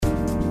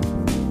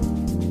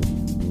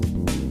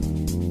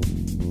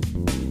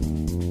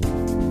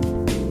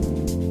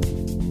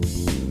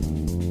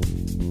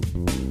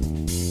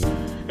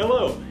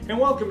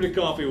Welcome to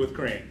Coffee with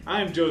Crane.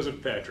 I'm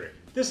Joseph Patrick.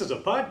 This is a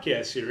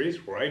podcast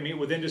series where I meet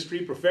with industry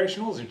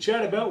professionals and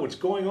chat about what's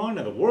going on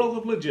in the world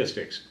of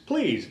logistics.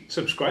 Please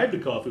subscribe to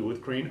Coffee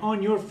with Crane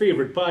on your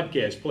favorite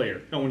podcast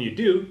player. And when you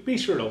do, be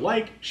sure to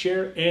like,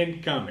 share,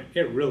 and comment.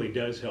 It really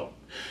does help.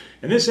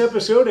 In this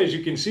episode, as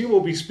you can see,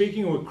 we'll be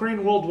speaking with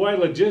Crane Worldwide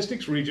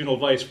Logistics Regional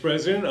Vice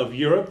President of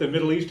Europe, the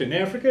Middle East, and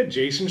Africa,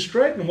 Jason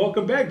Stratton.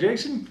 Welcome back,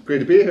 Jason. Great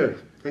to be here.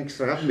 Thanks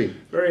for having me.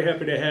 Very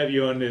happy to have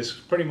you on this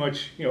pretty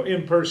much,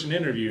 in-person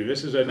interview.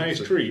 This is a nice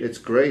treat. It's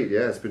great.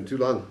 Yeah, it's been too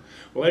long.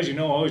 Well, as you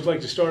know, I always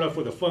like to start off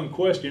with a fun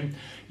question.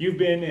 You've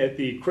been at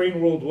the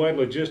Crane Worldwide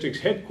Logistics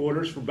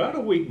headquarters for about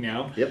a week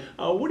now. Yep.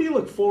 What do you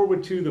look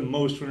forward to the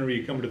most whenever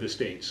you come to the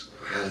States?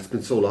 It's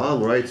been so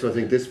long, right? So I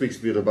think this week's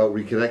been about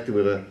reconnecting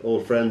with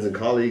old friends and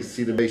colleagues,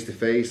 see them face to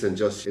face, and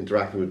just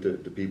interacting with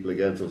the people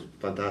again. So it's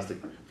fantastic.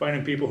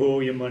 Finding people who owe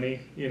you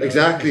money.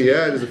 Exactly,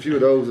 yeah. There's a few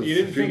of those. You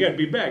didn't think I'd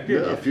be back,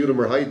 did you? A few of them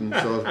are hiding,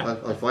 so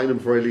I'll find them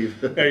before I leave.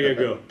 There you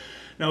go.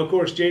 Now, of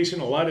course,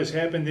 Jason, a lot has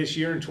happened this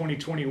year in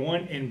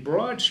 2021. In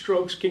broad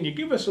strokes, can you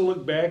give us a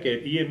look back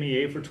at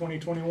EMEA for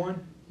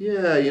 2021?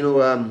 Yeah,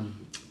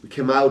 we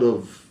came out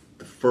of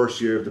the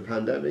first year of the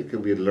pandemic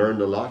and we had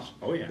learned a lot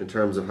in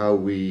terms of how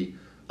we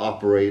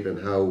operate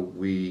and how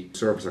we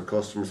service our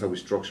customers, how we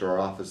structure our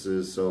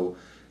offices. So,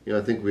 I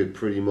think we had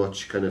pretty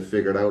much kind of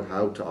figured out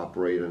how to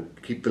operate and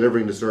keep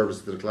delivering the service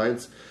to the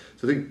clients.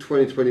 So I think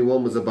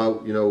 2021 was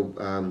about,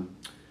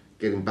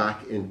 getting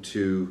back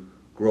into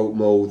growth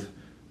mode.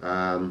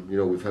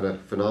 We've had a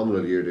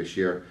phenomenal year this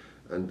year,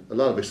 and a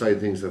lot of exciting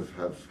things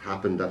have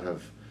happened that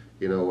have,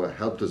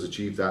 helped us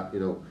achieve that.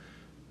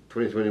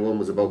 2021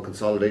 was about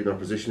consolidating our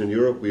position in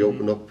Europe. We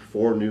opened up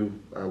 4 new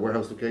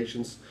warehouse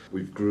locations.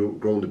 We've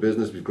grown the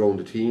business, we've grown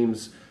the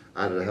teams,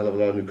 added a hell of a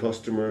lot of new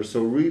customers.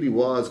 So it really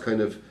was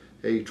kind of,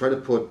 trying to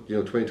put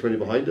 2020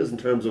 behind us in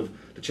terms of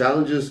the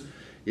challenges.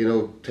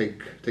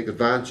 Take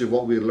advantage of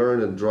what we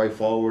learned and drive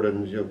forward,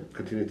 and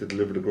continue to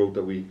deliver the growth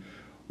that we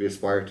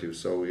aspire to.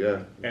 So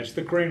yeah, that's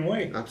the Crane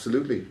way.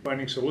 Absolutely,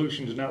 finding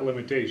solutions, not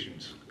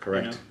limitations.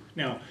 Correct.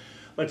 Now,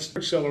 let's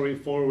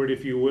accelerate forward,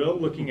 if you will.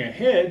 Looking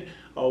ahead,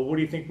 what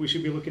do you think we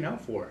should be looking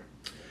out for?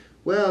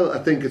 Well, I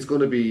think it's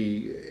going to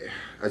be,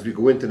 as we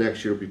go into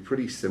next year, it'll be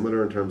pretty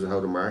similar in terms of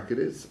how the market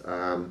is.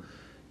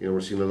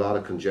 We're seeing a lot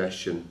of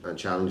congestion and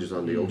challenges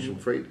on the ocean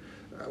freight.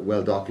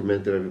 Well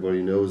documented,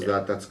 everybody knows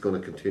that. That's going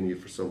to continue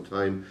for some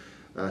time.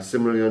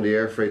 Similarly on the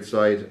air freight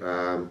side,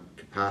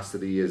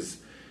 capacity is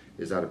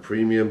at a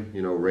premium.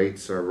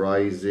 Rates are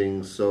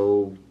rising,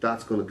 so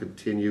that's going to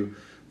continue.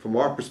 From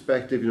our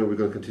perspective, we're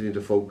going to continue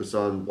to focus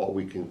on what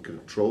we can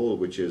control,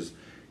 which is,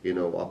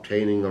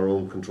 obtaining our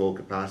own control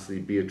capacity,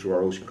 be it through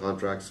our ocean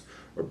contracts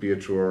or be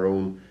it through our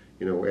own,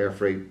 air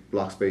freight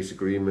block space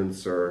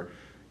agreements, or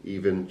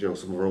even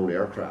some of our own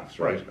aircrafts,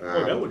 right?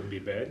 That wouldn't be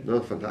bad. No,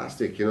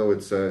 fantastic.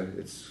 It's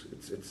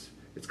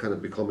kind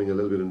of becoming a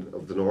little bit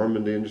of the norm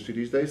in the industry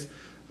these days.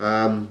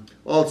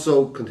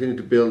 Also, continue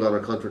to build on our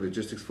contract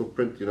logistics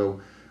footprint.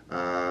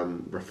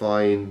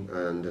 Refine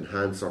and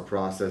enhance our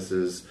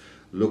processes.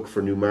 Look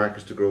for new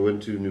markets to grow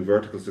into, new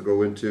verticals to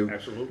grow into.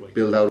 Absolutely.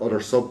 Build out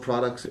other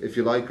sub-products, if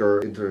you like,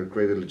 or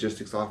integrated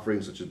logistics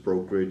offerings such as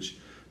brokerage,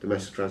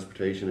 domestic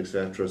transportation,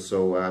 etc.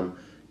 So,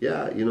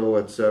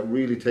 it's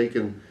really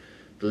taken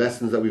the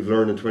lessons that we've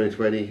learned in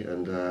 2020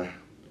 and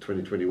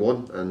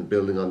 2021 and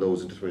building on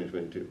those into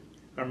 2022.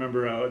 I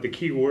remember the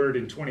key word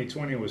in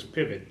 2020 was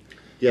pivot.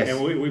 Yes.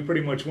 And we pretty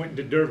much went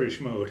into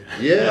dervish mode.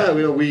 Yeah,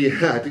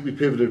 I think we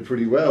pivoted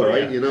pretty well,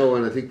 right? Yeah.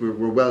 And I think we're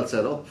well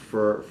set up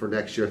for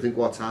next year. I think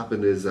what's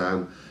happened is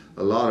a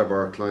lot of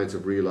our clients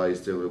have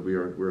realised that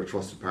we're a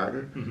trusted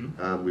partner.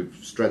 Mm-hmm. We've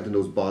strengthened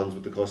those bonds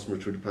with the customer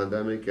through the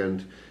pandemic,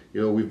 and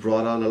we've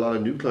brought on a lot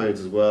of new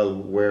clients as well,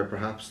 where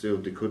perhaps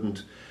they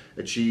couldn't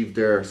achieve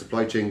their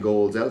supply chain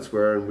goals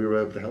elsewhere, and we were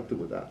able to help them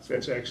with that. So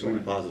that's excellent.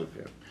 Really positive,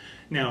 yeah.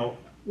 Now,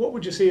 what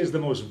would you say is the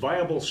most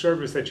viable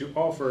service that you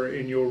offer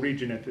in your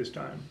region at this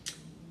time?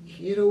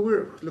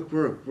 We're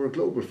a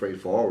global freight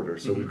forwarder,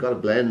 so we've got a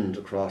blend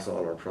across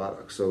all our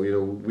products. So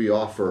we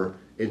offer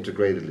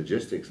integrated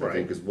logistics. I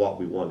think is what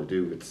we want to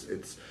do.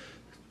 It's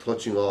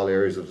touching all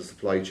areas of the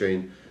supply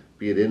chain,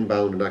 be it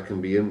inbound, and that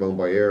can be inbound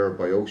by air,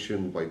 by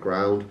ocean, by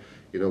ground.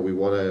 We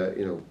want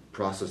to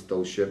process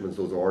those shipments,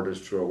 those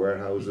orders through our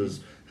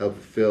warehouses, help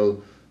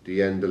fulfill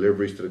the end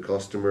deliveries to the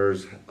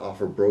customers,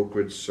 offer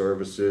brokerage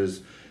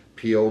services,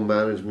 PO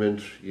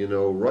management,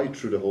 right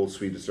through the whole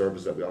suite of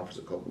services that we offer as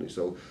a company.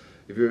 So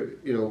if you're,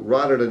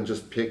 rather than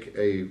just pick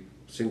a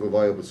single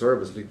viable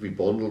service, I think we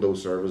bundle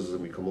those services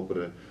and we come up with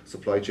a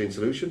supply chain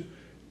solution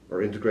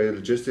or integrated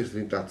logistics. I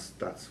think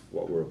that's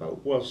what we're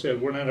about. Well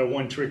said. We're not a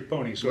one-trick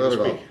pony, so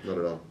to speak. Not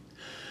at all.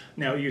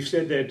 Now, you've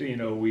said that,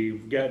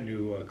 we've got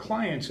new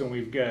clients and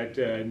we've got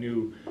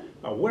new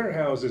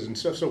warehouses and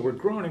stuff, so we're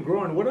growing and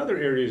growing. What other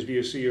areas do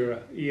you see your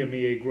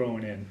EMEA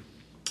growing in?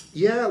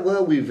 Yeah,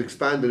 well, we've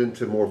expanded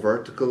into more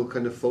vertical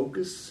kind of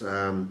focus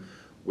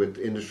with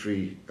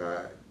industry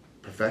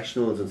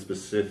professionals in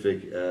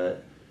specific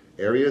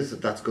areas.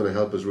 That's going to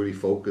help us really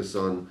focus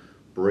on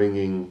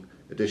bringing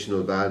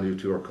additional value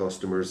to our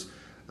customers.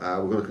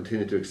 We're going to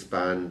continue to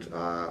expand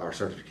our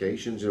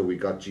certifications. We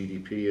got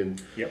GDP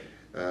and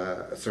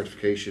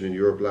certification in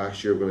Europe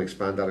last year. We're going to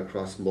expand that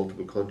across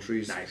multiple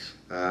countries. Nice.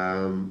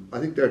 I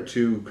think there are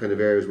two kind of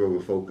areas where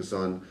we'll focus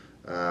on,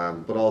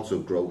 but also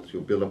growth.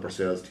 You'll build up our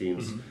sales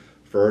teams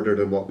further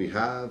than what we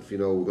have. We're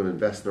going to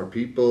invest in our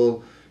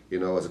people.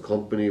 As a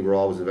company, we're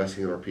always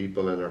investing in our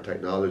people and our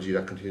technology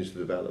that continues to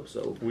develop.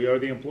 So we are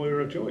the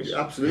employer of choice.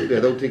 Absolutely. I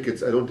don't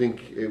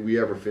think we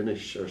ever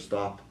finish or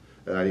stop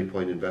at any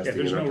point investing.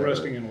 There's in our no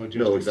resting in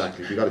logistics. No,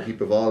 exactly. We got to keep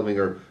evolving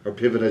or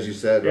pivot, as you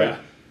said, right? Yeah.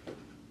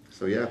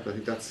 So I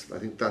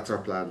think that's our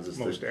plans, is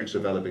to keep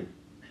developing.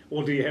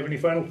 Well, do you have any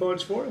final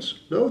thoughts for us?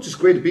 No, it's just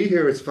great to be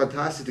here. It's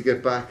fantastic to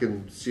get back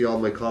and see all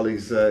my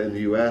colleagues in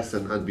the US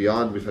and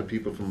beyond. We've had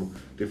people from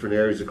different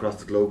areas across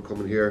the globe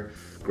coming here.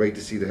 Great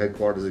to see the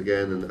headquarters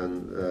again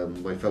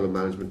and my fellow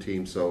management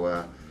team.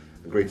 So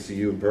great to see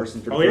you in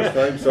person for the first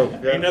time. So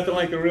ain't nothing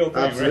like the real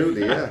thing,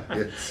 absolutely, right?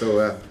 yeah.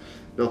 So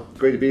no,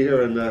 great to be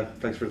here, and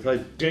thanks for the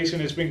time.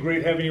 Jason, it's been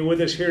great having you with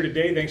us here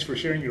today. Thanks for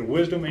sharing your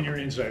wisdom and your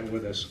insight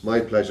with us. My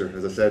pleasure.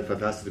 As I said,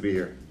 fantastic to be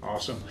here.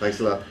 Awesome. Thanks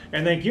a lot.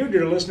 And thank you,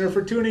 dear listener,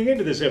 for tuning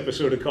into this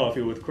episode of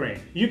Coffee with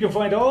Crane. You can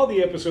find all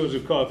the episodes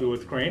of Coffee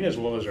with Crane, as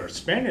well as our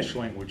Spanish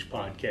language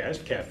podcast,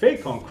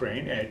 Café con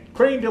Crane, at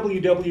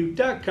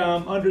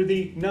craneww.com under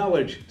the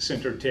Knowledge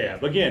Center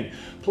tab. Again,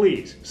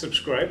 please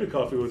subscribe to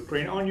Coffee with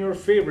Crane on your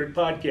favorite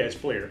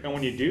podcast player. And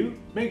when you do,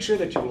 make sure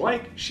that you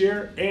like,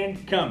 share,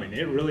 and comment.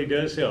 It really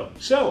does help.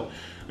 So,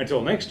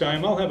 until next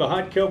time, I'll have a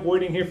hot cup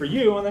waiting here for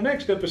you on the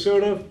next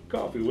episode of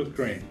Coffee with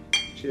Crane.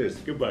 Cheers.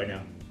 Goodbye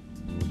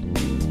now.